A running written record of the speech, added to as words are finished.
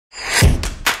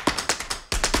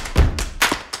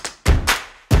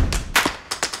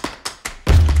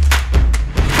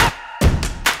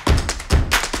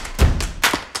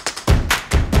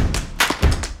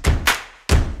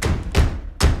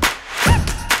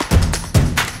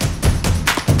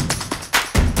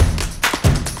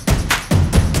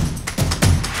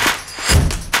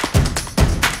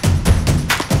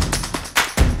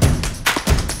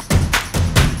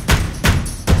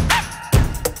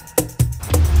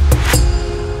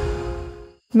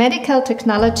Medical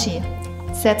technology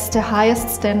sets the highest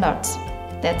standards.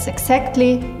 That's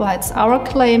exactly why it's our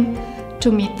claim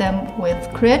to meet them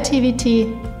with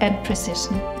creativity and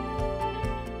precision.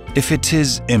 If it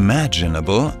is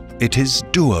imaginable, it is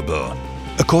doable.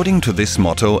 According to this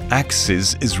motto,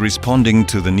 Acsys is responding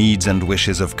to the needs and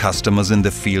wishes of customers in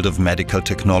the field of medical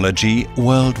technology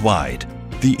worldwide.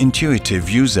 The intuitive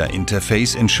user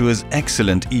interface ensures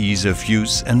excellent ease of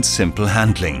use and simple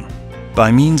handling. By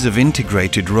means of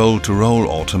integrated roll-to-roll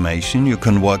automation, you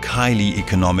can work highly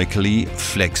economically,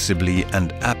 flexibly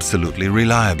and absolutely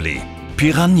reliably.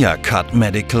 PIRANHA CUT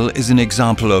Medical is an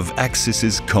example of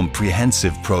Acsys's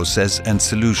comprehensive process and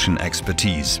solution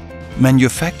expertise.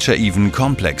 Manufacture even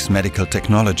complex medical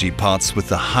technology parts with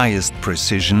the highest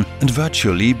precision and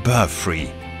virtually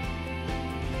burr-free.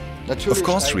 Of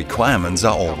course, requirements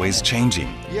are always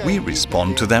changing. We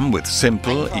respond to them with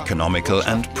simple, economical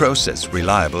and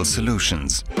process-reliable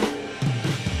solutions.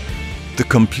 The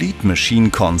complete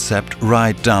machine concept,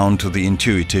 right down to the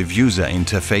intuitive user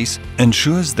interface,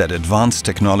 ensures that advanced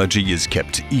technology is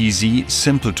kept easy,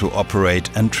 simple to operate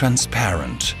and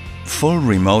transparent. Full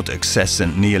remote access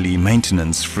and nearly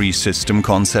maintenance-free system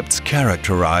concepts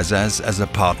characterize us as a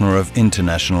partner of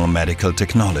international medical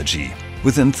technology.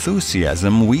 With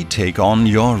enthusiasm, we take on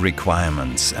your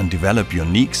requirements and develop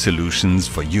unique solutions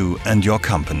for you and your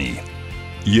company.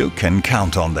 You can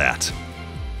count on that.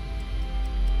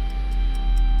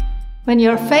 When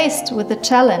you're faced with a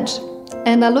challenge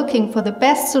and are looking for the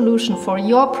best solution for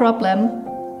your problem,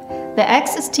 the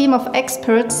Acsys team of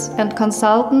experts and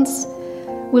consultants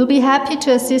will be happy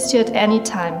to assist you at any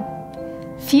time.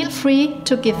 Feel free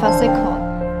to give us a call.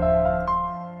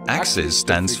 Acsys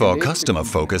stands for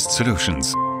Customer-Focused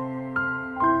Solutions.